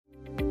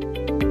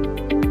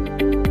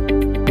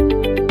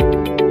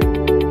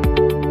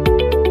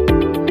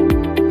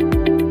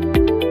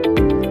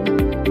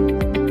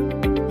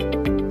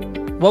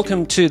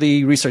Welcome to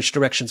the Research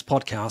Directions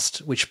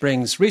podcast, which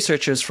brings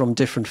researchers from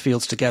different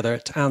fields together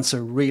to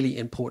answer really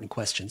important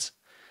questions.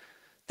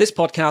 This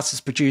podcast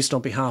is produced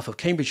on behalf of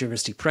Cambridge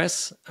University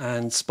Press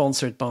and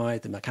sponsored by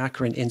the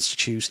McEachran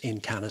Institute in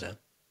Canada.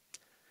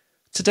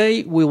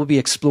 Today, we will be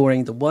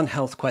exploring the One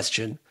Health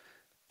question.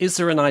 Is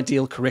there an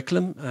ideal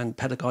curriculum and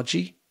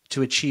pedagogy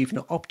to achieve an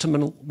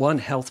optimal One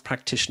Health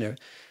practitioner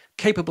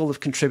capable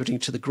of contributing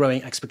to the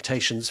growing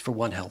expectations for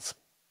One Health?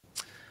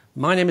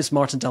 My name is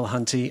Martin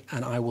Delahunty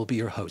and I will be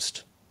your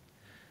host.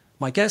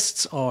 My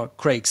guests are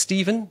Craig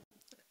Stephen,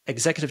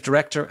 Executive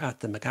Director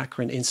at the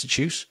McEachran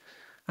Institute,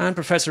 and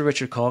Professor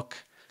Richard Kock,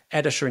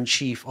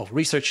 Editor-in-Chief of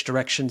Research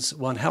Directions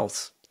One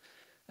Health.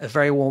 A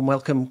very warm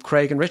welcome,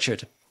 Craig and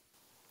Richard.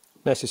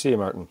 Nice to see you,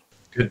 Martin.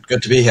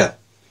 Good to be here.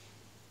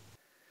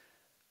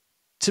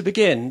 To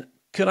begin,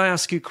 could I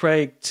ask you,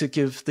 Craig, to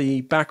give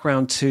the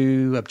background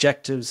to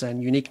objectives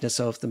and uniqueness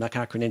of the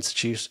McEachran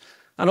Institute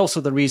and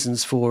also the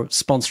reasons for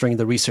sponsoring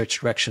the Research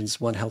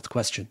Directions One Health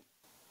question?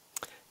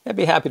 I'd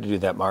be happy to do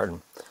that,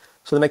 Martin.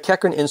 So the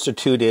McEachran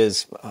Institute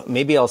is,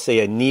 maybe I'll say,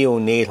 a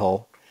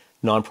neonatal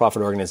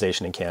nonprofit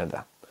organization in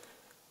Canada.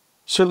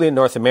 Certainly in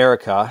North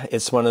America,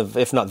 it's one of,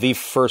 if not the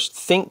first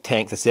think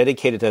tank that's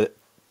dedicated to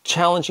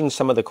challenging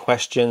some of the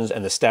questions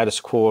and the status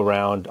quo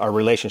around our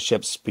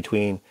relationships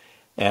between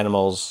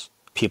animals,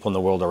 people in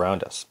the world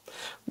around us.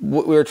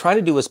 What we're trying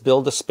to do is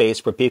build a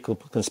space where people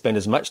can spend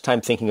as much time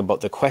thinking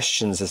about the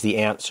questions as the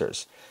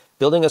answers.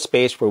 Building a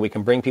space where we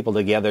can bring people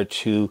together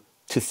to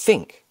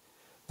think.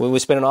 We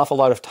spend an awful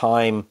lot of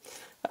time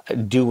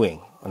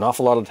doing, an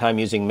awful lot of time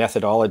using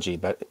methodology,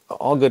 but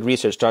all good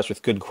research starts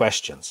with good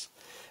questions.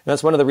 And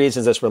that's one of the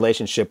reasons this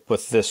relationship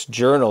with this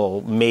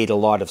journal made a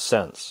lot of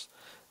sense.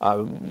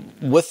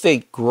 With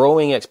the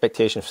growing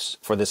expectations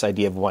for this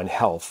idea of One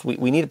Health,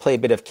 we need to play a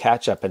bit of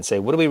catch up and say,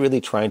 what are we really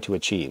trying to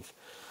achieve?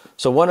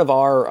 So one of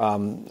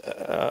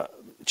our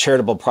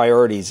charitable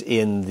priorities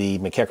in the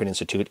McEachran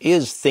Institute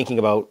is thinking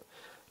about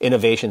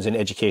innovations in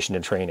education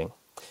and training.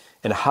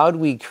 And how do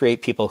we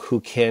create people who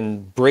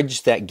can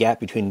bridge that gap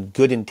between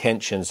good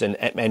intentions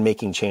and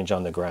making change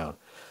on the ground?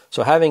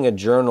 So having a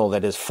journal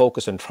that is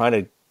focused on trying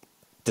to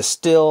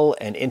distill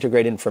and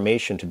integrate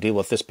information to deal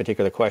with this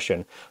particular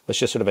question was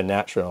just sort of a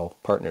natural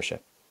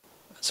partnership.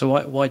 So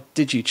why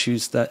did you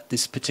choose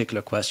this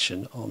particular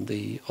question on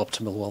the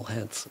optimal One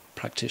Health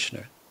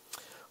practitioner?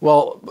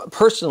 Well,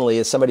 personally,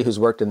 as somebody who's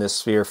worked in this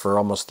sphere for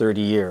almost 30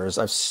 years,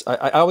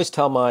 I always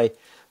tell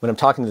when I'm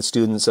talking to the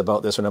students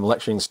about this, when I'm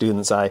lecturing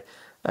students, I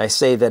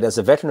say that as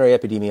a veterinary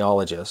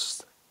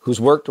epidemiologist who's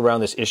worked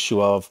around this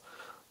issue of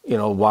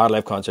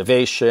wildlife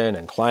conservation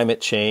and climate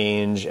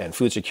change and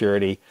food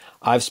security,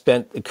 I've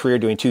spent a career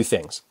doing two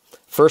things.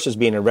 First is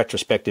being a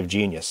retrospective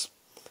genius.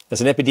 As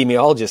an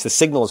epidemiologist, the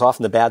signal is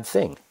often the bad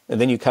thing. And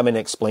then you come in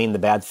and explain the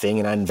bad thing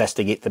and I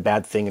investigate the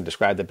bad thing and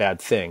describe the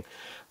bad thing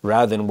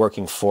rather than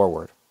working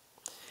forward.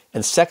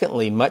 And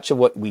secondly, much of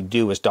what we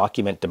do is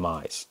document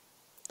demise.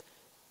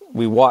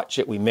 We watch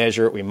it, we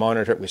measure it, we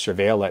monitor it, we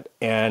surveil it.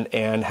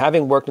 And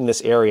having worked in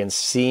this area and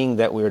seeing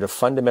that we're at a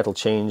fundamental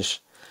change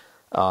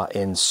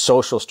in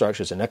social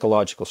structures and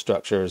ecological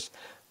structures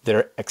that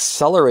are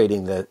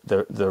accelerating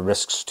the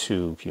risks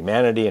to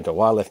humanity and to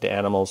wildlife, to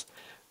animals,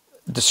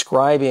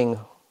 describing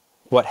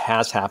what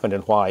has happened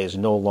and why is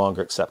no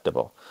longer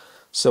acceptable.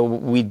 So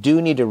we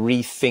do need to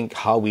rethink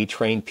how we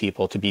train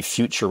people to be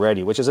future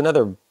ready, which is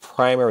another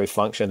primary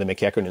function of the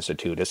McEachran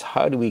Institute, is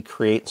how do we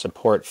create and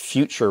support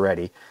future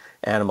ready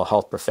animal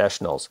health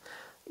professionals.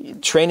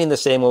 Training the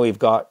same way we've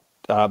got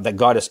that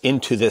got us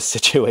into this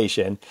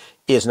situation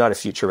is not a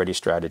future-ready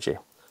strategy.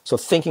 So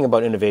thinking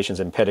about innovations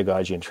in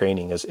pedagogy and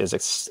training is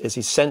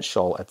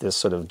essential at this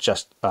sort of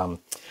just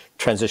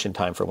transition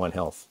time for One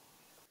Health.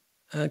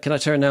 Can I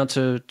turn now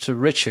to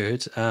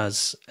Richard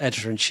as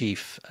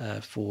Editor-in-Chief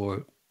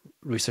for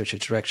Research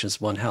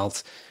Directions One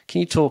Health? Can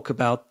you talk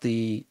about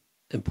the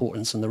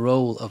importance and the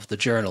role of the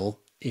journal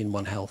in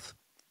One Health?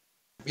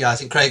 Yeah, I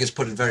think Craig has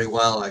put it very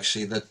well,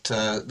 actually, that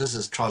this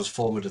is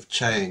transformative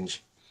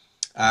change.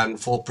 And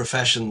for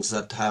professions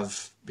that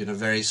have,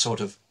 very sort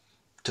of,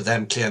 to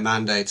them, clear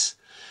mandates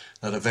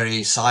that are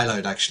very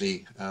siloed,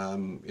 actually,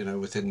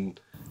 within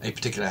a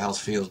particular health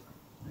field,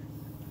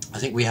 I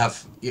think we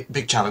have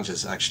big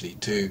challenges, actually,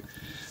 to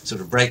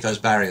sort of break those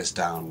barriers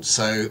down.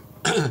 So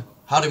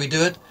how do we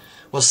do it?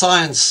 Well,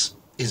 science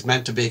is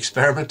meant to be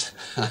experiment,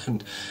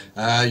 and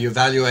you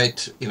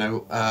evaluate,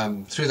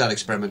 through that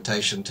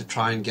experimentation to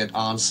try and get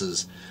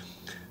answers.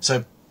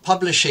 So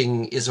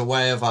publishing is a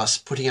way of us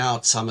putting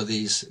out some of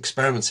these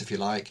experiments, if you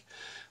like,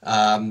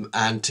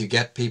 and to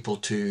get people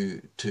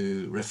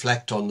to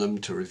reflect on them,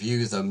 to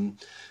review them,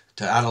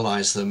 to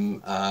analyze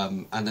them,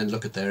 and then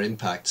look at their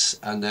impacts,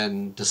 and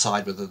then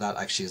decide whether that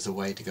actually is the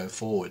way to go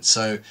forward.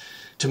 So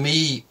to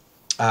me,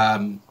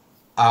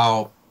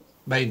 our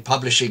main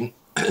publishing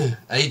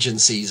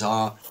agencies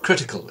are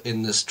critical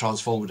in this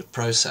transformative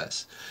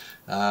process.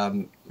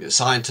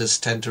 Scientists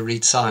tend to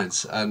read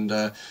science,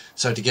 and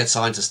so to get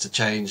scientists to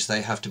change,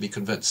 they have to be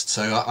convinced.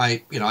 So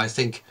I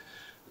think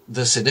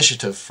this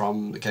initiative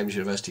from the Cambridge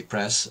University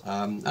Press,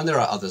 and there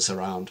are others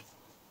around,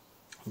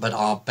 but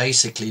are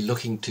basically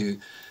looking to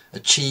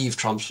achieve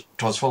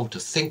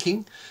transformative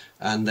thinking,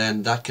 and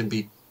then that can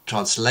be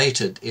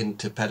translated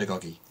into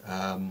pedagogy.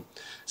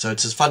 So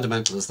it's as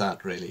fundamental as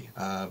that, really.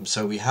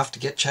 So we have to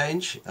get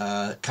change.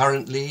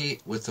 Currently,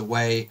 with the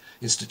way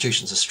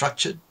institutions are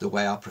structured, the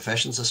way our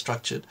professions are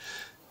structured,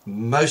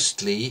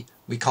 mostly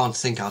we can't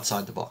think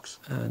outside the box.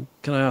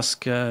 Can I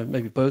ask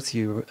maybe both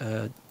you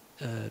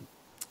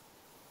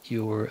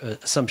your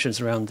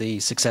assumptions around the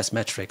success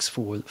metrics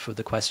for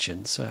the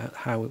question? So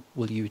how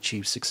will you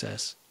achieve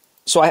success?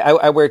 So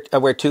I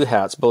wear two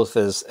hats, both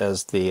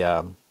as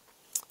the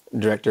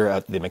director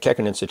at the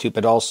McEachran Institute,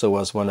 but also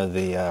as one of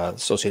the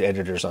associate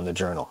editors on the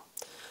journal.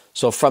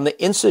 So from the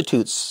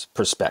Institute's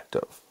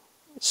perspective,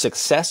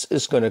 success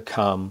is going to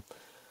come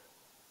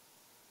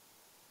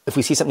if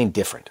we see something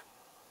different.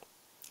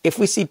 If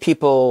we see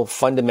people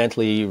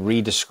fundamentally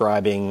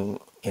redescribing,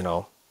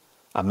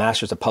 a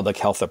Masters of Public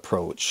Health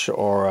approach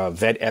or a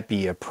Vet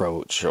Epi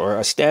approach or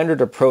a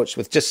standard approach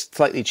with just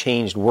slightly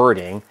changed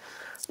wording,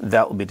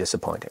 that will be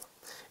disappointing.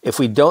 If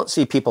we don't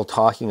see people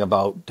talking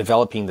about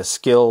developing the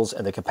skills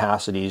and the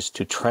capacities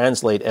to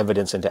translate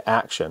evidence into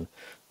action,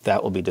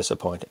 that will be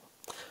disappointing.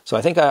 So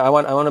I think I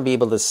want to be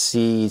able to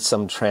see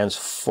some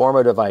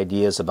transformative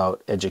ideas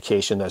about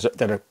education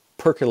that are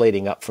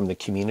percolating up from the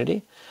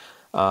community,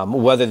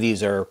 whether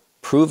these are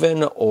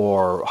proven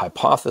or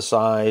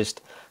hypothesized,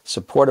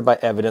 supported by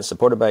evidence,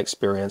 supported by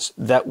experience,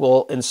 that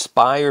will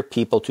inspire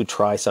people to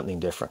try something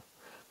different.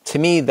 To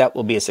me, that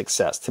will be a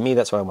success. To me,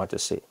 that's what I want to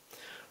see.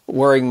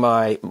 Wearing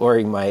my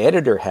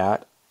editor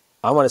hat,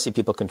 I want to see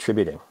people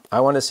contributing.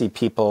 I want to see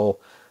people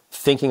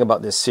thinking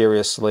about this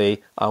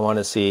seriously. I want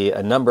to see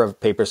a number of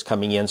papers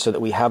coming in so that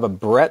we have a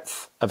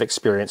breadth of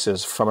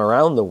experiences from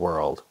around the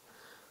world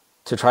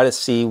to try to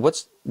see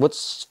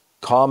what's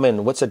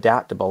common, what's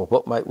adaptable,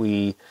 what might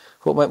we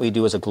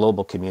do as a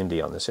global community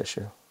on this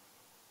issue.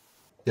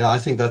 Yeah, I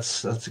think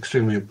that's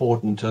extremely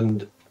important.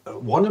 And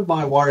one of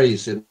my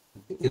worries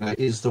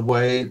is the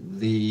way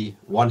the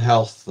One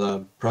Health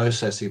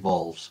process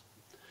evolves.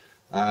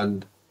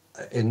 And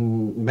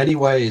in many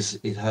ways,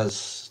 it has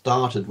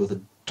started with a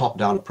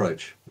top-down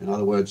approach. In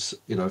other words,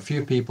 a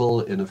few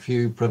people in a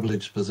few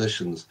privileged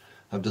positions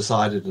have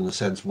decided, in a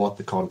sense, what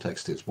the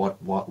context is,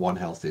 what One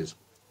Health is.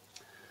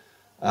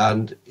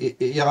 And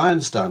I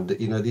understand that,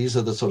 these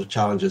are the sort of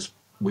challenges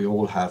we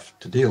all have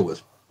to deal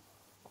with.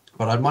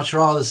 But I'd much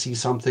rather see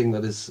something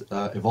that is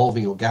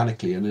evolving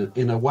organically. And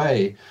in a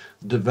way,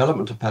 the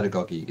development of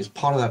pedagogy is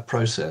part of that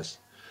process.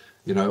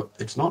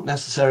 It's not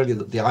necessarily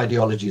that the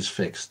ideology is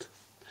fixed.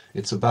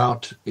 It's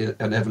about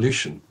an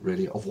evolution,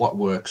 really, of what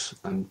works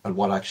and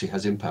what actually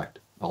has impact,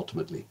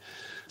 ultimately.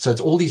 So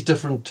it's all these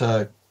different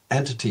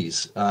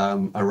entities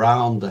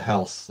around the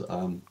health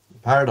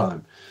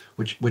paradigm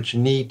which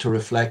need to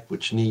reflect,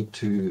 which need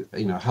to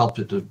help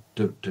to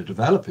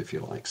develop, if you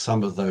like,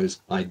 some of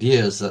those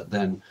ideas that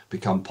then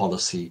become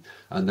policy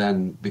and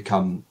then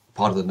become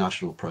part of the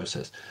national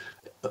process.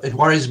 It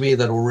worries me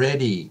that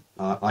already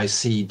I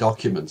see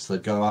documents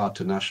that go out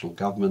to national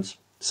governments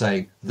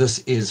saying this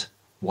is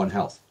One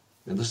Health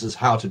and this is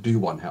how to do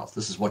One Health.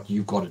 This is what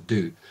you've got to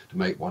do to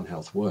make One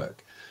Health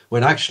work.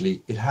 When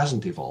actually it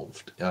hasn't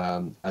evolved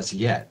as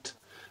yet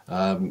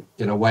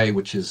in a way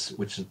which is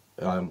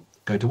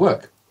going to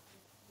work.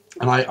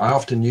 And I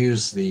often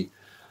use the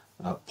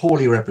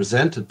poorly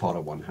represented part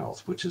of One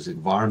Health, which is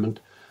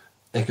environment,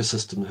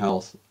 ecosystem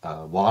health,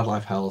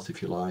 wildlife health,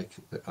 if you like,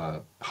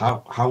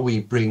 how we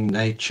bring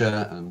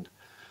nature and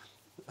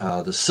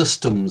the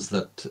systems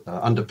that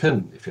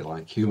underpin, if you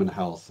like, human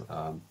health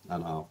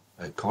and our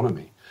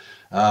economy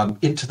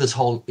into this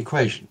whole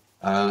equation.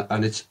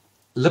 And it's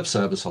lip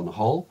service on the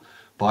whole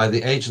by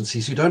the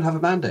agencies who don't have a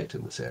mandate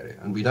in this area.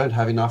 And we don't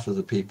have enough of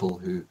the people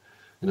who,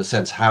 in a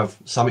sense, have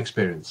some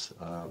experience.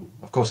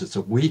 Of course, it's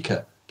a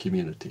weaker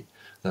community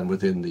than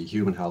within the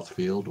human health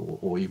field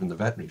or even the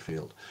veterinary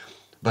field.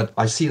 But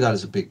I see that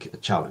as a big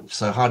challenge.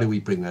 So how do we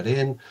bring that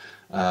in?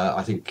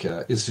 I think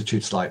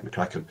institutes like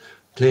McEachran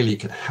clearly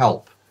can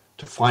help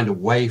to find a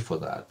way for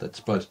that that's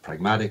both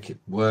pragmatic, it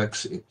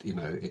works,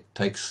 it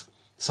takes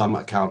some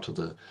account of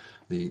the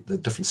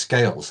different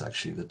scales,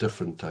 actually, the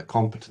different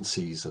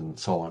competencies and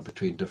so on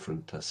between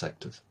different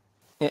sectors.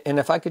 And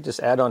if I could just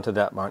add on to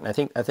that, Martin,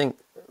 I think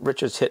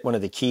Richard's hit one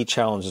of the key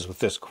challenges with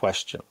this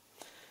question.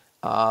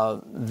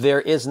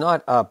 There is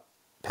not a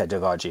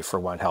pedagogy for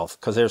One Health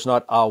because there's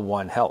not a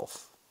One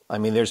Health. I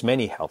mean, there's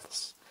many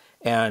healths.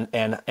 And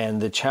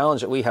the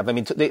challenge that we have, I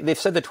mean, they've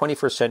said the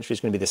 21st century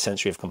is going to be the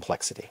century of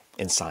complexity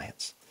in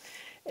science.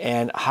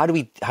 And how do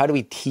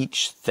we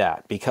teach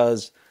that?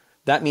 Because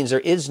that means there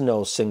is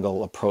no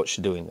single approach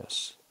to doing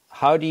this.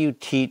 How do you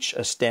teach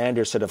a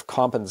standard set of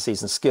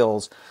competencies and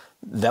skills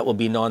that will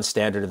be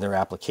non-standard in their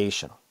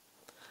application?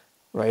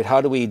 Right?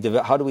 How do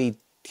we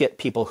get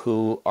people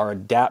who are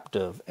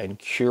adaptive and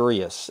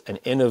curious and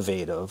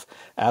innovative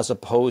as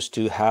opposed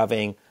to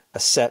having a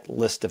set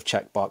list of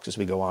check boxes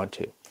we go on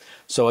to.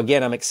 So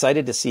again, I'm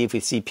excited to see if we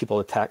see people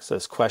attack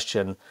this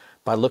question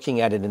by looking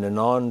at it in a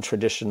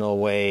non-traditional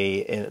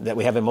way that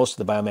we have in most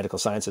of the biomedical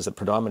sciences that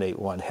predominate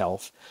One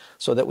Health,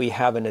 so that we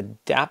have an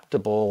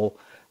adaptable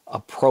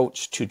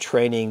approach to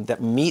training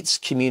that meets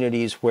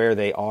communities where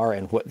they are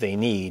and what they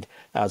need,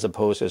 as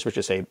opposed to, as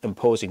Richard say,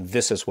 imposing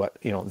this is what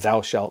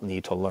thou shalt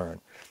need to learn.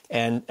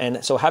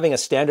 And so having a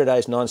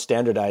standardized,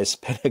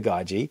 non-standardized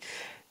pedagogy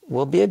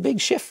will be a big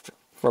shift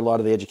for a lot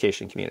of the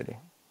education community.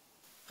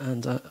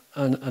 And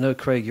I know,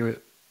 Craig, you're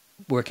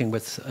working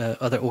with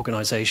other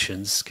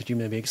organizations. Could you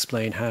maybe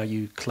explain how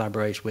you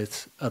collaborate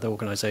with other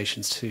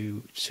organizations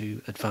to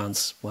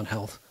advance One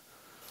Health?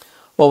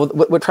 Well,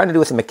 what we're trying to do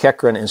with the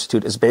McEachran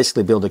Institute is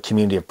basically build a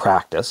community of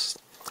practice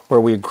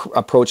where we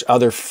approach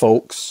other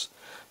folks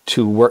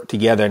to work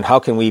together, and how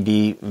can we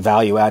be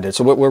value added.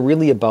 So we're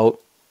really about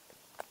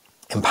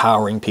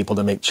empowering people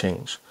to make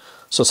change.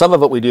 So some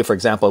of what we do, for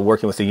example,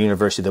 working with the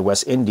University of the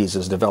West Indies,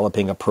 is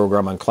developing a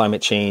program on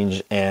climate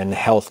change and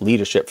health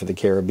leadership for the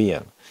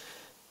Caribbean,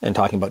 and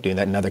talking about doing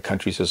that in other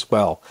countries as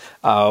well.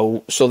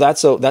 So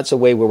that's a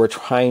way where we're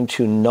trying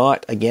to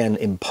not, again,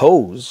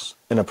 impose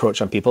an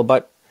approach on people,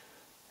 but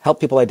help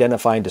people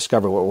identify and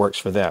discover what works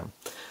for them.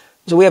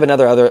 So we have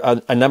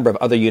a number of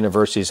other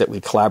universities that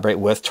we collaborate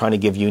with, trying to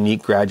give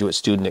unique graduate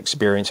student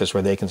experiences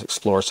where they can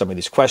explore some of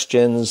these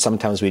questions.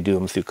 Sometimes we do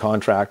them through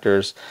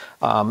contractors.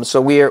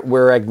 So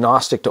we're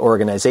agnostic to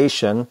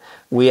organization.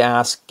 We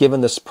ask,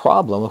 given this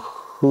problem,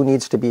 who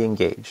needs to be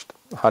engaged?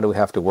 How do we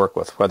have to work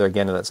with? Whether,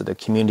 again, that's at the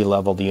community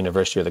level, the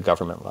university, or the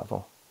government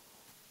level.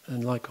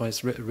 And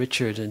likewise,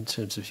 Richard, in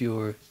terms of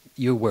your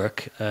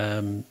work,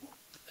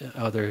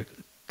 are there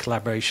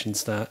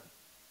collaborations that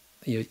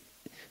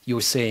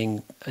you're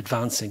seeing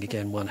advancing,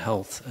 again, One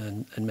Health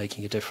and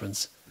making a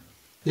difference?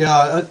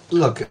 Yeah,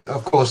 look,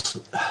 of course,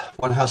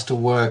 one has to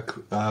work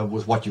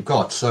with what you've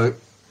got. So,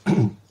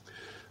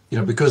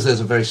 because there's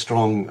a very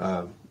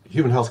strong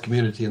human health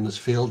community in this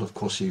field, of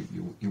course, you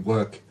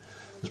work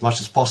as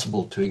much as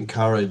possible to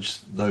encourage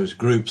those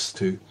groups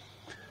to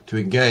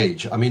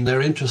engage. I mean,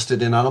 they're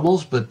interested in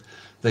animals, but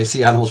they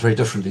see animals very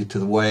differently to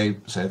the way,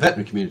 say, a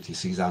veterinary community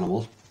sees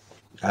animals.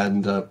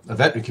 And a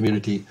veterinary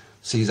community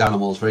sees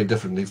animals very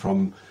differently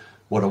from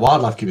what a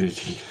wildlife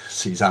community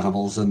sees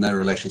animals and their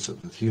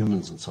relationship with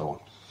humans and so on.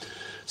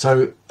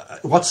 So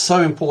what's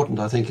so important,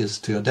 I think, is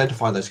to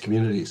identify those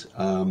communities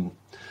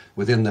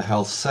within the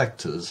health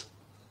sectors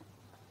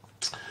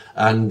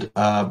and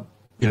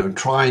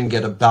try and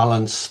get a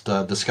balanced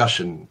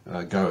discussion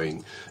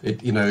going.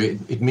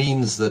 It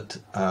means that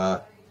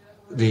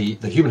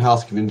the human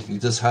health community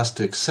just has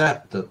to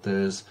accept that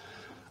there's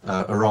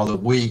a rather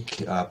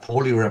weak,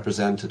 poorly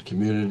represented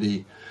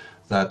community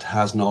that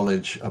has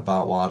knowledge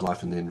about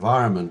wildlife and the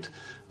environment,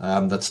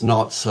 that's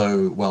not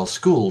so well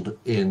schooled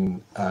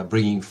in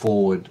bringing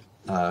forward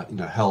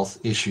health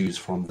issues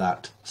from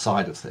that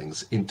side of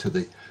things into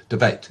the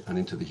debate and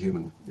into the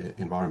human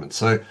environment.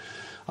 So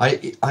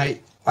I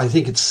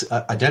think it's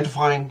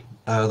identifying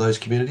those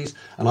communities,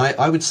 and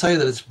I would say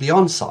that it's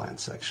beyond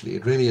science, actually.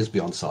 It really is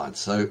beyond science.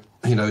 So,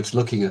 it's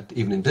looking at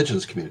even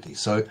indigenous communities.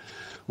 So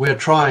we're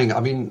trying,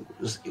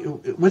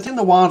 within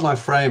the wildlife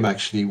frame,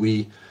 actually,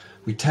 we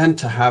tend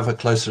to have a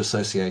closer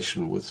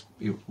association with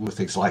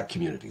things like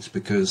communities,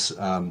 because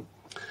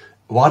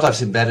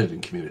wildlife's embedded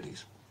in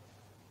communities.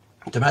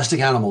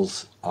 Domestic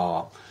animals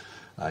are,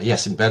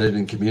 yes, embedded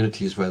in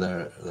communities where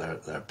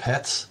they're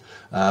pets,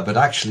 but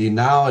actually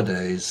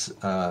nowadays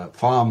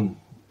farm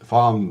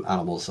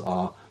animals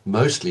are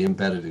mostly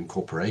embedded in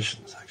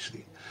corporations,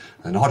 actually.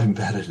 They're not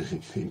embedded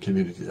in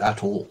communities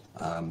at all.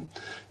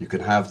 You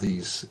can have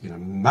these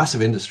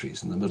massive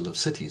industries in the middle of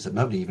cities that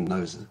nobody even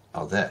knows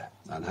are there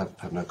and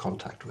have no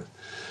contact with.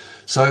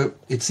 So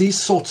it's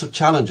these sorts of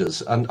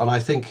challenges, and I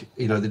think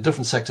the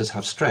different sectors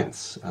have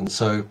strengths, and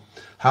so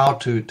how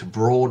to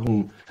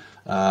broaden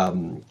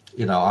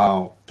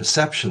our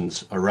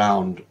perceptions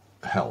around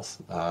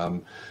health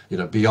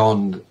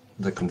beyond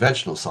the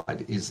conventional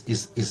side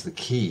is the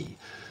key.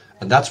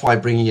 And that's why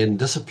bringing in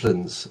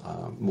disciplines,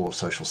 more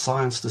social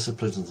science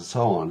disciplines and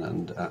so on,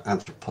 and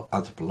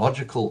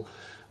anthropological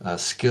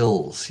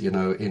skills,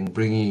 in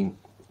bringing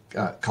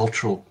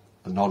cultural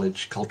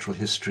knowledge, cultural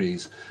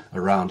histories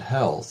around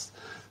health,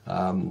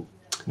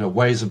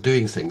 ways of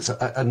doing things.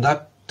 And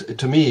that,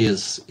 to me,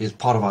 is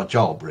part of our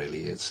job,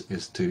 really,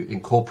 is to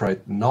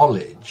incorporate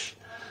knowledge,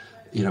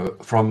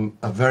 from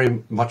a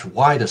very much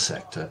wider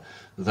sector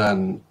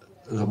than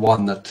the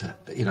one that,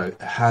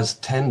 has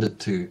tended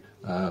to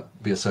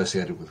be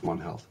associated with One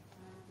Health.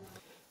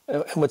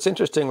 And what's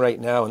interesting right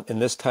now in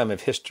this time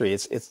of history,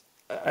 it's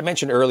I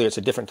mentioned earlier it's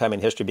a different time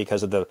in history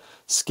because of the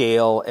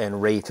scale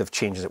and rate of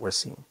changes that we're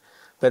seeing.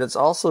 But it's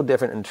also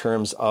different in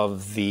terms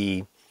of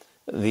the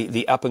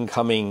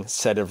up-and-coming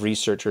set of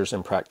researchers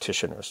and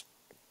practitioners.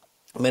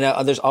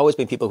 There's always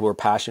been people who are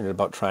passionate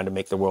about trying to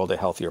make the world a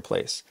healthier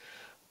place.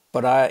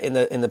 But in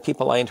the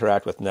people I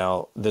interact with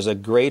now, there's a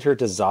greater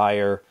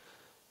desire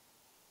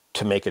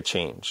to make a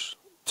change,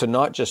 to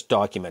not just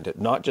document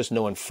it, not just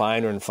know in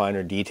finer and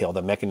finer detail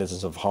the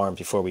mechanisms of harm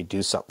before we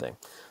do something.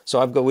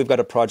 So we've got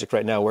a project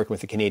right now working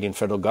with the Canadian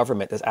federal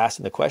government that's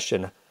asking the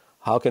question,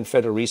 how can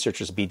federal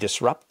researchers be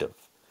disruptive?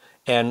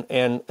 And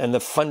the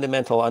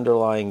fundamental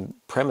underlying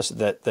premise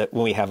that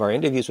when we have our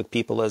interviews with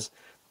people is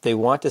they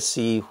want to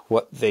see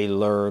what they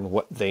learn,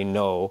 what they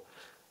know,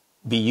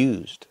 be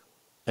used,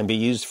 and be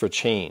used for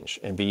change,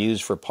 and be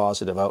used for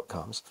positive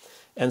outcomes.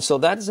 And so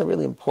that is a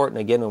really important,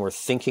 again, when we're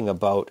thinking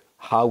about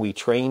how we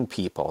train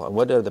people and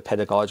what are the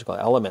pedagogical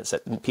elements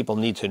that people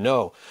need to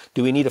know.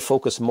 Do we need to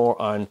focus more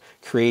on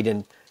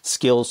creating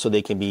skills so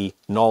they can be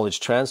knowledge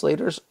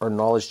translators or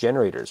knowledge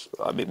generators?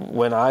 I mean,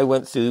 when I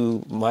went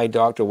through my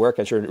doctoral work,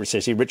 I'm sure I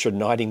see Richard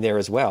nodding there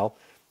as well,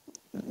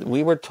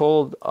 we were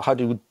told how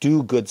to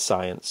do good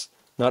science,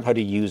 not how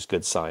to use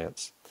good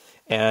science.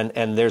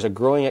 And there's a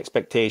growing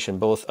expectation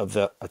both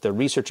at the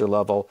researcher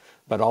level,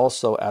 but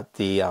also at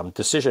the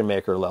decision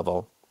maker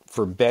level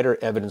for better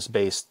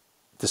evidence-based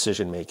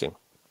decision making.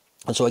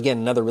 And so again,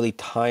 another really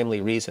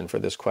timely reason for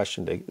this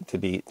question to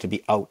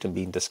be out and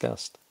being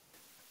discussed.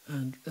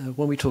 And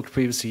when we talked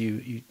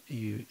previously,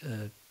 you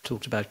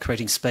talked about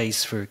creating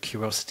space for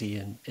curiosity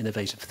and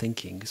innovative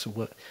thinking.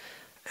 So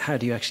how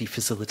do you actually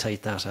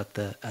facilitate that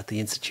at the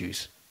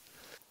Institute?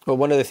 Well,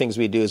 one of the things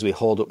we do is we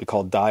hold what we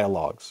call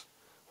dialogues,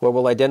 where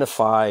we'll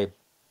identify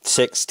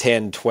 6,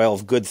 10,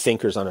 12 good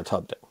thinkers on a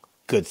topic.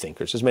 Good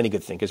thinkers, there's many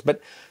good thinkers,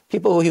 but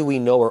people who we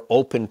know are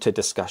open to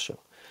discussion.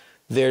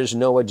 There's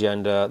no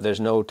agenda, there's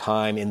no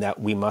time in that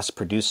we must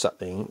produce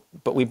something,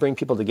 but we bring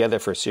people together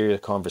for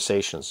serious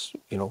conversations.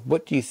 You know,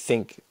 what do you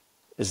think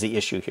is the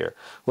issue here?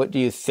 What do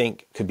you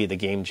think could be the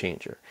game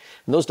changer?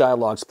 And those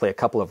dialogues play a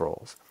couple of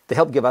roles. They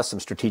help give us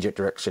some strategic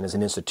direction as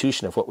an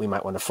institution of what we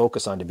might want to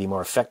focus on to be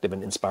more effective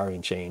in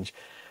inspiring change.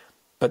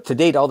 But to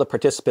date, all the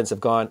participants have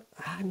gone,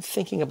 I'm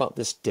thinking about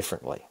this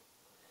differently.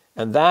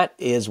 And that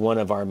is one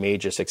of our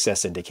major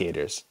success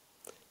indicators,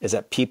 is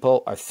that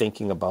people are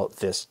thinking about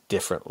this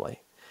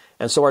differently.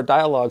 And so our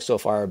dialogues so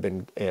far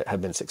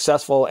have been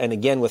successful. And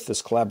again, with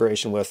this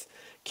collaboration with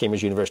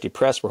Cambridge University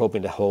Press, we're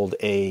hoping to hold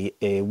a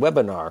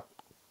webinar,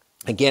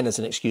 again, as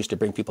an excuse to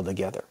bring people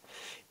together.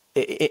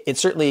 It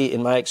certainly,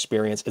 in my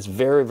experience, it's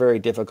very, very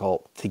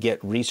difficult to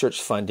get research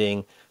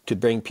funding to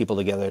bring people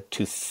together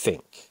to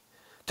think.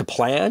 To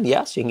plan,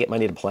 yes, you can get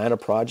money to plan a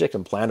project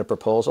and plan a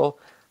proposal,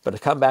 but to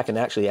come back and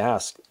actually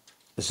ask,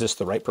 is this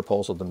the right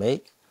proposal to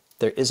make?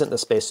 There isn't the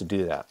space to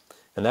do that.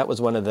 And that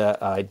was one of the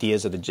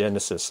ideas of the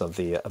genesis of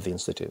the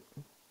Institute,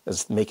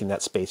 is making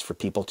that space for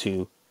people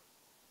to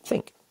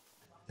think.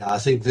 Yeah, I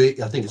think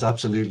it's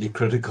absolutely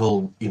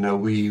critical. You know,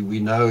 we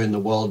know in the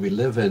world we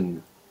live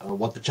in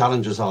what the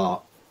challenges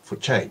are for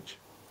change.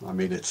 I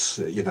mean, it's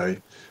we're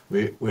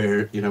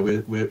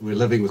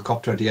living with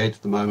COP28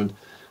 at the moment,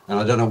 and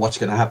I don't know what's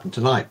going to happen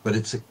tonight. But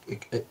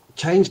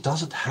change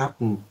doesn't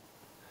happen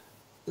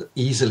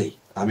easily.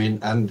 I mean,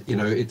 and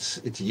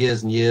it's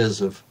years and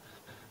years of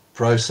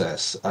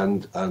process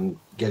and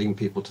getting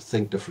people to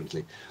think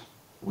differently.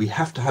 We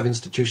have to have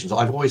institutions.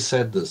 I've always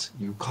said this: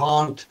 you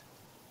can't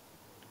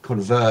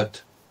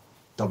convert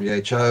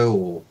WHO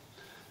or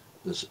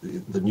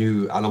the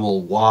new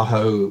animal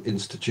WAHO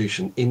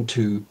institution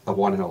into a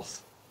One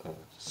Health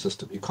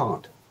system. You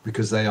can't,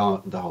 because they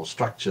are the whole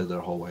structure,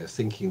 their whole way of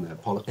thinking,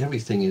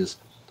 everything is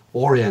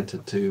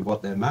oriented to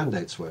what their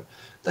mandates were.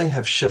 They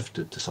have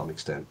shifted to some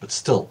extent, but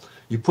still,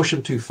 you push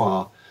them too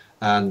far,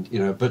 and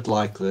a bit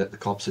like the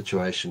COP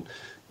situation,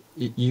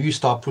 you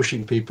start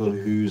pushing people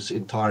whose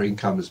entire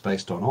income is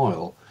based on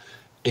oil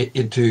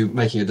into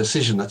making a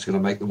decision that's going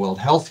to make the world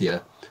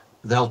healthier.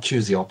 They'll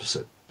choose the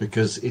opposite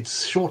because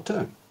it's short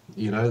term.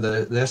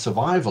 Their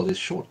survival is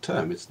short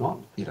term. It's not,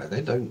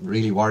 they don't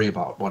really worry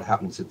about what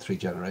happens in 3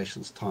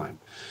 generations' time.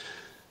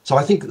 So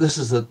I think this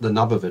is the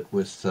nub of it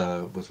with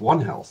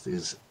One Health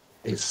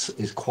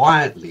is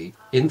quietly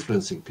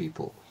influencing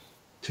people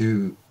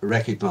to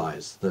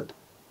recognize that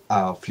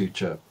our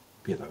future,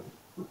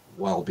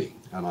 well-being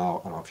and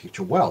our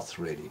future wealth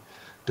really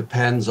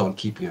depends on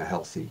keeping a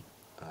healthy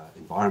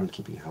environment,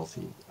 keeping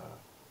healthy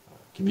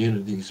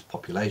communities,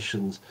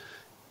 populations,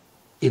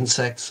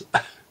 insects,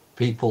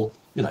 people.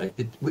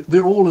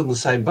 We're all in the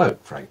same boat,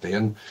 frankly,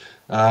 and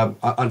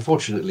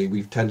unfortunately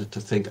we've tended to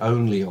think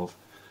only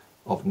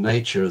of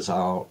nature as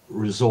our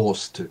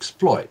resource to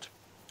exploit,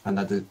 and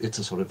that it's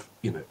a sort of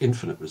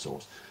infinite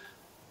resource.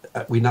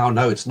 We now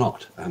know it's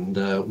not,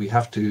 and we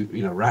have to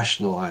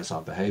rationalize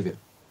our behavior.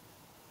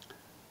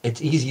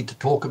 It's easy to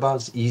talk about,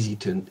 it's easy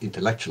to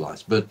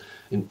intellectualize, but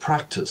in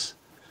practice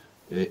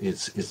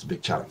it's a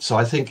big challenge. So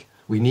I think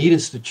we need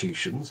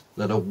institutions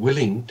that are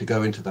willing to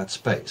go into that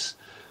space,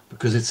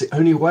 because it's the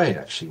only way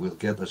actually we'll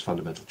get those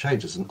fundamental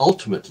changes. And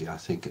ultimately, I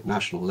think at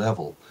national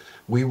level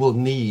we will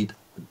need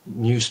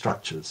new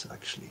structures,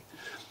 actually,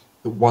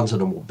 ones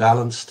that are more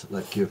balanced,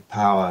 that give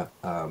power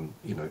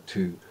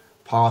to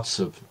parts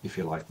of, if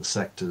you like, the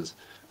sectors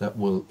that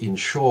will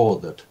ensure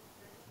that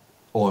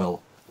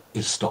oil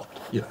is stopped.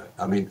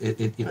 I mean,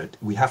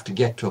 we have to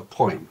get to a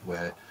point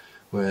where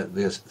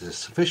there's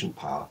sufficient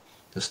power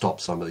to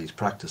stop some of these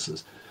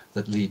practices.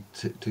 that lead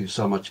to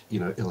so much,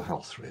 ill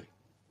health, really.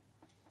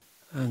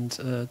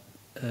 And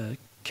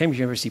Cambridge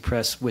University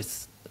Press,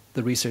 with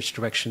the Research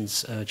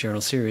Directions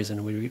journal series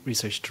and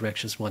Research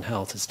Directions One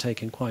Health, has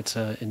taken quite,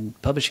 in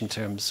publishing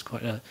terms,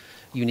 quite a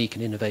unique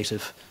and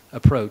innovative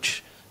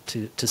approach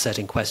to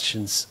setting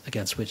questions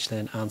against which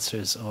then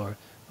answers are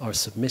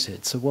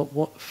submitted. So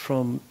what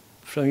from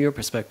your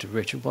perspective,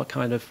 Richard, what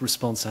kind of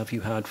response have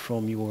you had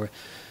from your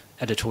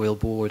editorial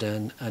board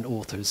and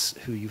authors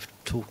who you've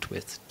talked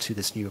with to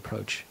this new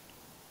approach?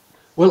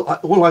 Well,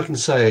 all I can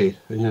say,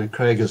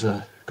 Craig is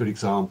a good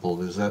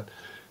example, is that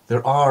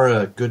there are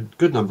a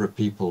good number of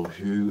people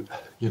who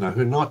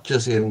are not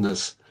just in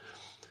this,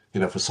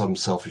 for some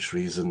selfish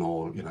reason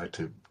or,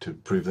 to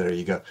prove their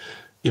ego,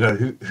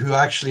 who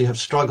actually have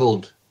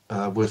struggled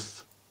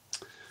with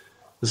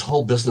this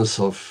whole business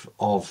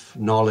of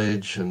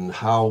knowledge and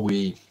how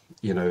we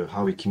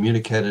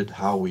communicate it,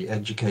 how we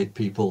educate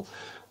people.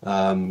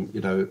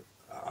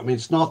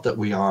 It's not that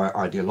we are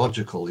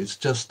ideological. It's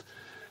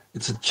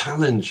a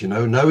challenge,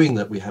 knowing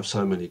that we have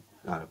so many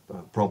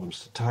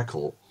problems to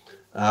tackle.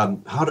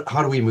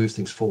 How do we move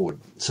things forward?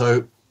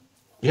 So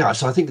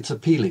I think it's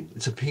appealing.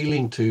 It's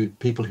appealing to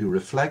people who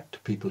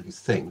reflect, people who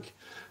think.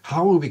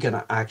 How are we going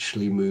to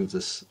actually move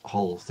this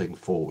whole thing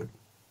forward?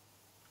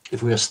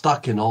 If we are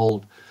stuck in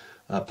old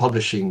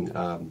publishing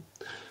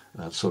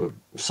sort of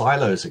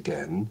silos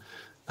again,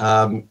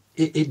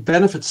 it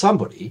benefits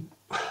somebody.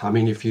 I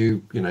mean, if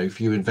you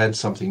invent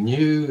something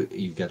new,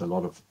 you get a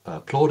lot of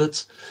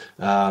plaudits,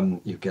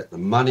 you get the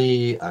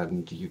money,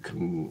 and you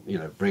can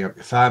bring up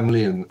your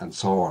family and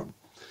so on.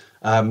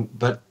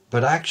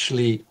 But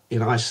actually,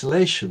 in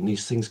isolation,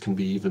 these things can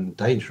be even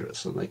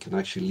dangerous, and they can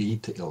actually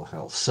lead to ill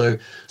health. So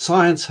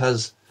science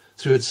has,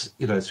 through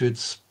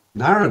its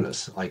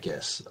narrowness, I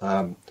guess,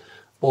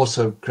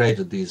 also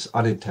created these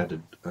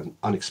unintended and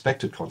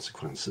unexpected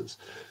consequences.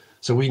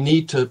 So we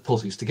need to pull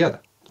these together.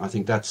 I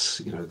think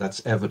that's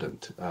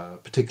evident,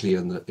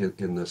 particularly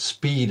in the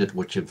speed at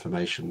which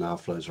information now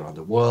flows around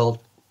the world,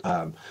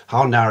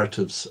 how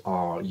narratives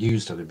are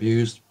used and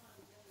abused.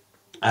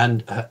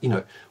 And,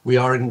 we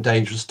are in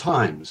dangerous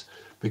times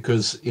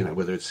because,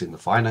 whether it's in the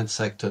finance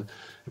sector,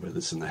 whether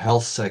it's in the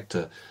health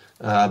sector,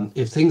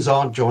 if things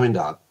aren't joined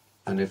up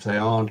and if they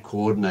aren't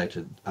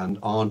coordinated and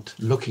aren't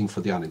looking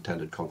for the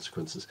unintended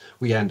consequences,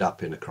 we end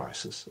up in a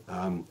crisis.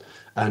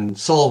 And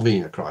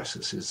solving a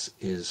crisis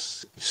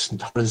is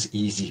not as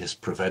easy as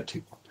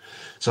preventing one.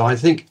 So I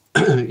think,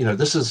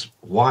 this is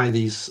why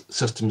these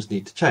systems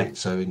need to change.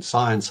 So in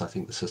science, I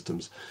think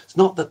it's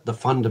not that the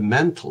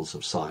fundamentals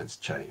of science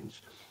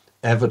change.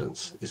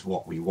 Evidence is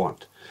what we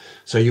want.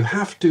 So you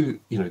have to,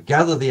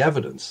 gather the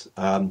evidence.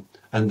 And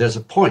there's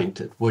a point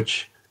at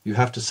which you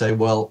have to say,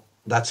 well,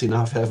 that's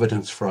enough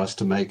evidence for us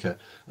to make a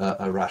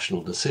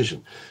rational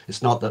decision.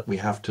 It's not that we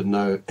have to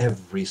know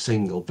every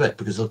single bit,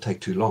 because it'll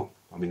take too long.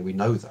 I mean, we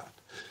know that.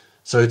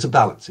 So it's a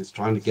balance. It's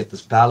trying to get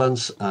this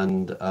balance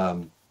and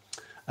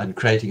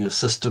creating a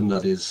system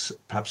that is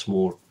perhaps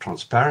more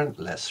transparent,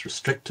 less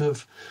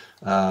restrictive,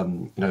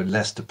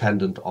 less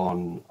dependent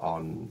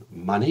on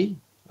money.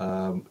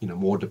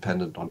 More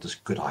dependent on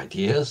just good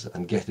ideas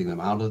and getting them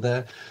out of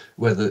there,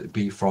 whether it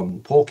be from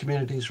poor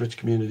communities, rich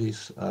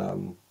communities,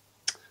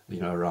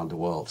 around the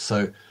world.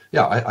 So,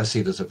 I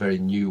see it as a very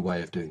new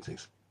way of doing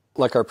things.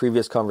 Like our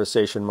previous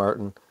conversation,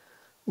 Martin,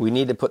 we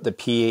need to put the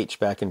PH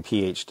back in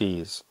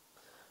PhDs.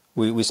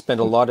 We spend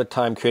a lot of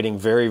time creating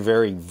very,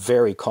 very,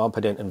 very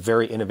competent and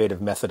very innovative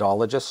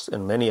methodologists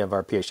in many of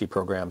our PhD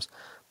programs,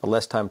 but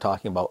less time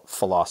talking about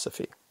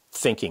philosophy,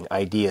 thinking,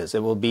 ideas.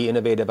 It will be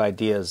innovative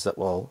ideas that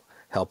will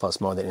help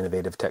us more than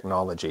innovative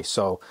technology.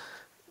 So,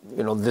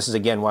 this is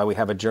again why we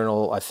have a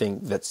journal, I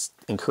think, that's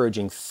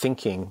encouraging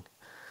thinking.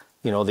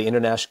 The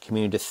international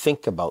community to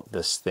think about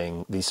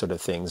these sort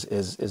of things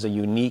is a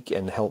unique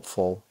and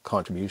helpful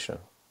contribution.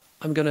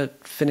 I'm going to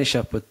finish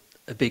up with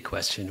a big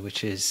question,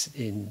 which is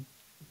in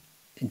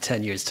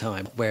 10 years'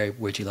 time, where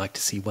would you like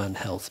to see One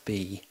Health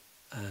be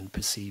and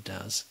perceived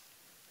as?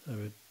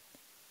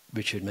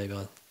 Richard, maybe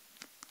I'll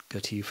go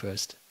to you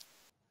first.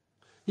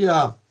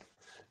 Yeah.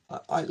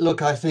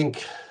 I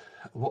think,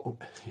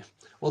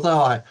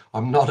 although I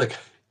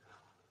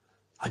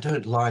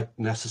don't like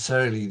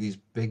necessarily these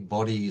big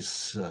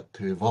bodies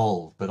to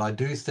evolve, but I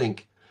do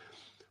think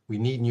we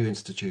need new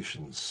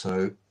institutions.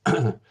 So,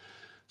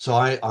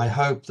 I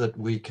hope that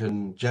we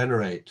can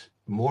generate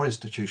more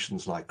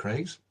institutions like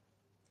Craig's.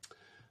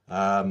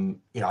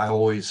 I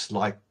always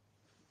like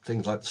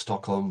things like the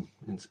Stockholm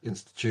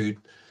Institute,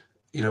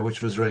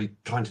 which was really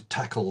trying to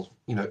tackle,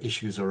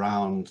 issues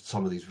around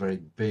some of these very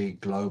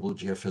big global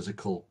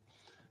geophysical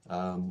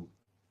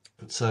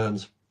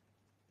concerns,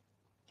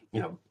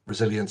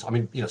 resilience. I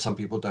mean, some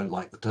people don't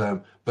like the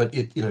term, but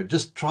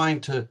just trying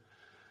to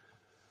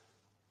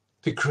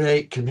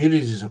create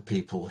communities of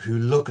people who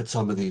look at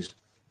some of these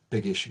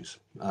big issues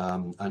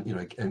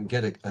and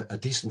get a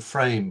decent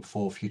frame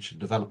for future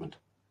development.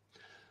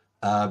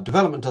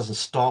 Development doesn't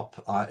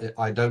stop.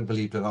 I don't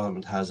believe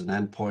development has an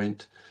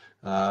endpoint.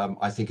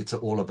 I think it's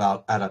all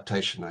about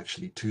adaptation,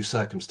 actually, to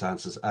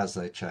circumstances as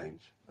they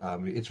change.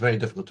 It's very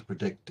difficult to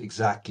predict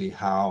exactly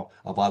how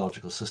our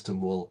biological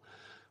system will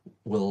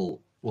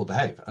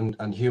behave,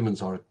 and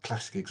humans are a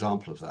classic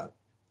example of that.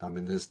 I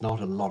mean, there's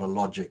not a lot of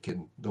logic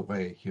in the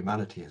way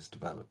humanity has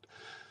developed,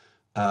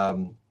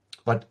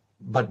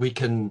 but we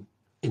can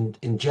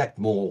inject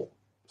more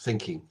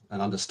thinking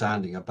and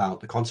understanding about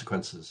the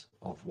consequences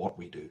of what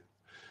we do,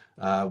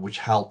 which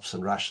helps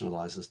and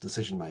rationalizes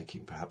decision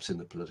making, perhaps in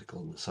the political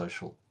and the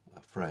social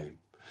frame.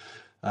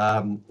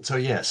 So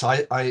yes,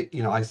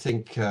 I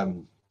think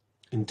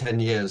in 10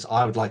 years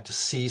I would like to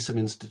see some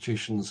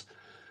institutions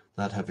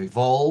that have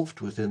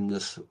evolved within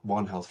this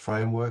One Health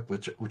framework,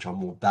 which are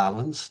more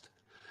balanced.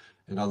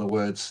 In other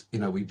words,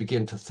 we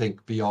begin to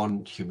think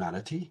beyond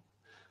humanity.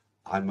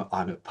 I'm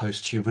a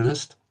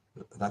post-humanist.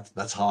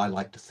 That's how I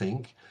like to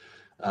think.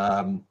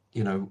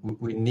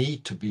 We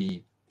need to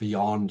be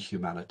beyond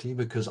humanity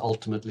because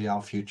ultimately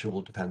our future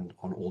will depend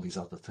on all these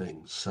other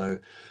things. So,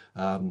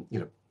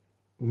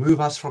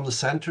 move us from the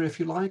center, if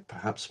you like,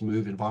 perhaps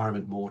move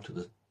environment more to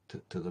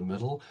the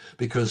middle,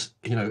 because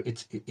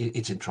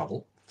it's in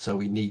trouble. So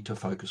we need to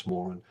focus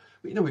more on.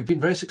 We've been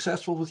very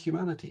successful with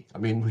humanity. I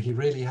mean, we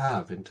really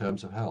have in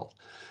terms of health,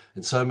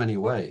 in so many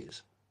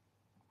ways.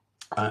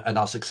 And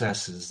our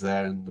success is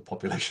there in the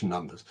population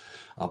numbers.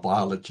 Our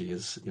biology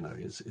is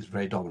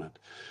very dominant,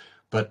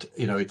 but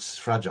it's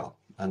fragile,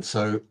 and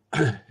so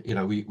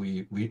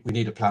we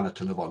need a planet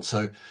to live on.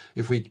 So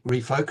if we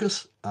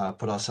refocus,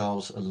 put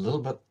ourselves a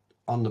little bit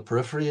on the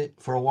periphery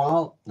for a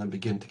while, and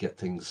begin to get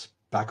things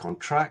back on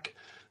track,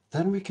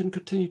 then we can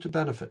continue to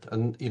benefit,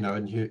 and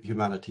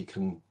humanity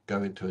can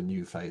go into a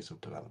new phase of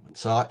development.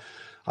 So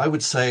I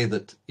would say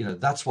that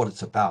that's what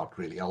it's about,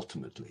 really.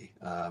 Ultimately,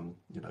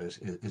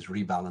 is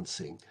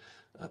rebalancing,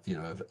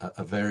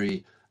 a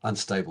very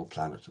unstable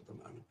planet at the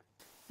moment.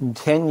 In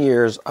 10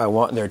 years, I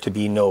want there to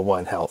be no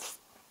One Health.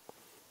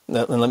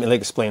 Now, let me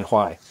explain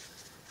why.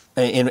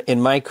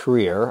 In my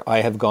career,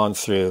 I have gone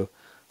through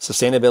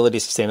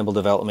sustainability, sustainable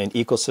development,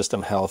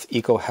 ecosystem health,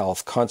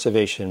 eco-health,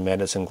 conservation,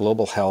 medicine,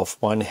 global health,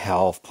 One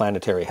Health,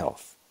 planetary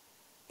health,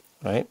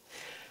 right?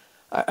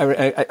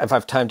 If I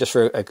have time just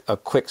for a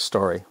quick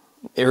story.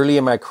 Early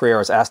in my career, I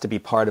was asked to be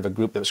part of a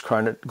group that was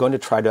going to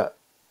try to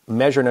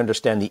measure and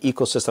understand the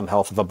ecosystem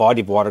health of a body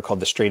of water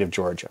called the Strait of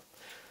Georgia.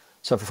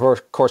 So,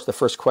 of course, the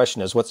first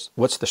question is,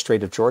 what's the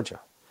Strait of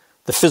Georgia?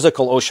 The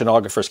physical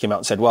oceanographers came out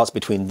and said, well, it's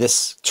between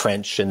this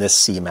trench and this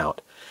seamount.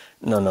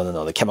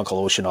 No. The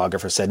chemical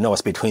oceanographer said, no,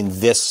 it's between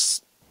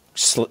this,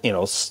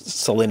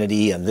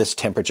 salinity and this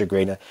temperature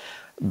gradient.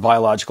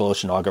 Biological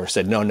oceanographer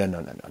said, no.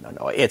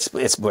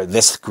 It's where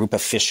this group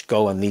of fish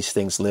go and these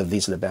things live.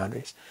 These are the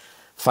boundaries.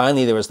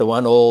 Finally, there was the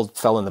one old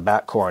fellow in the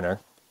back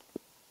corner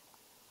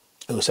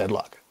who said,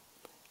 look,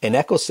 an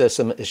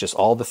ecosystem is just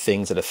all the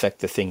things that affect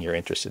the thing you're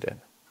interested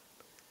in.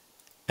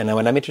 And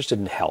when I'm interested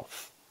in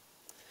health,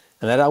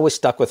 and that always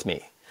stuck with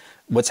me.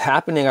 What's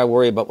happening, I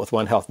worry about with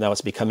One Health now,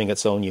 it's becoming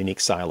its own unique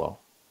silo.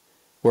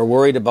 We're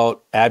worried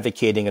about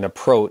advocating an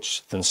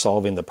approach than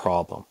solving the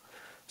problem.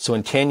 So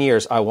in 10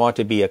 years, I want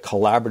to be a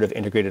collaborative,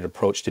 integrated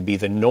approach to be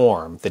the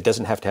norm that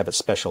doesn't have to have its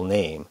special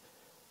name,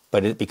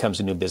 but it becomes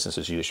a new business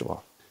as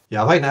usual.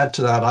 Yeah, if I can add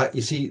to that,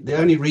 you see, the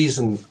only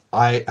reason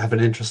I have an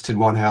interest in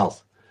One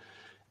Health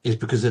is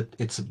because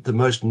it's the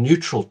most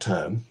neutral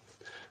term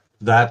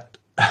that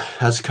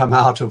has come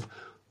out of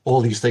all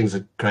these things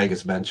that Craig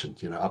has mentioned,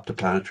 up to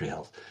planetary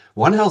health.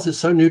 One Health is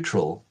so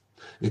neutral,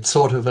 it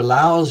sort of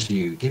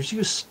gives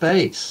you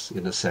space,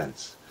 in a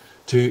sense,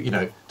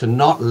 to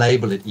not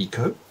label it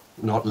eco,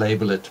 not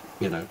label it,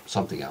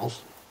 something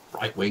else,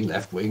 right wing,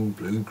 left wing,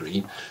 blue,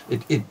 green.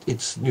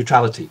 It's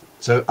neutrality.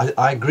 So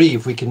I agree,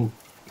 if we can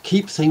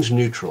keep things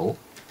neutral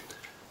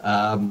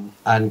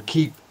and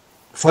keep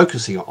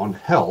focusing on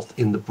health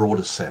in the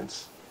broadest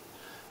sense.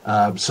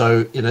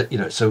 So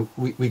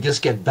we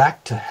just get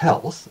back to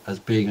health as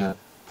being a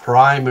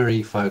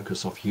primary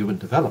focus of human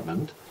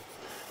development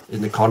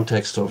in the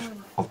context of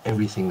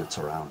everything that's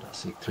around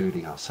us,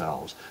 including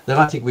ourselves. Then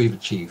I think we've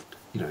achieved.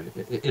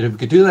 If we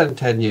could do that in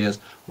 10 years,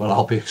 well,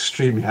 I'll be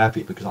extremely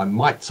happy because I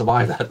might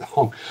survive that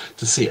long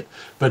to see it.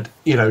 But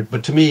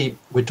to me,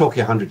 we're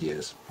talking 100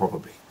 years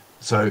probably.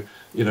 So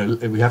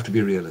we have to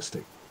be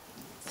realistic.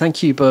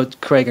 Thank you both,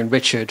 Craig and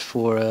Richard,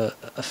 for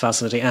a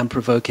fascinating and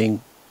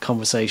provoking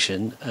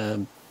conversation.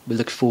 We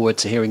look forward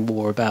to hearing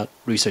more about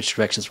Research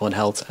Directions One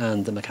Health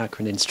and the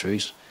McEachran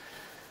Institute.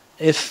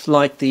 If,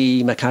 like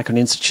the McEachran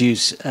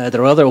Institute,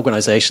 there are other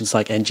organisations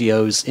like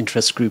NGOs,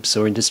 interest groups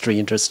or industry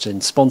interested in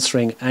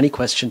sponsoring any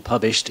question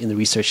published in the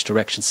Research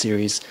Directions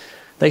series,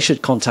 they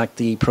should contact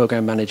the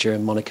Programme Manager,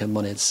 Monica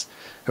Muniz.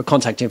 Her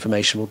contact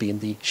information will be in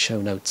the show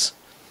notes.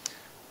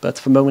 But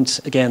for the moment,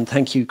 again,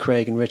 thank you,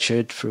 Craig and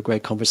Richard, for a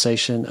great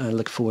conversation. I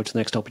look forward to the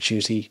next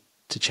opportunity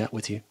to chat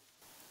with you.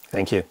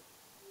 Thank you.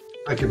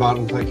 Thank you,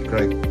 Martin. Thank you,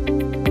 Craig.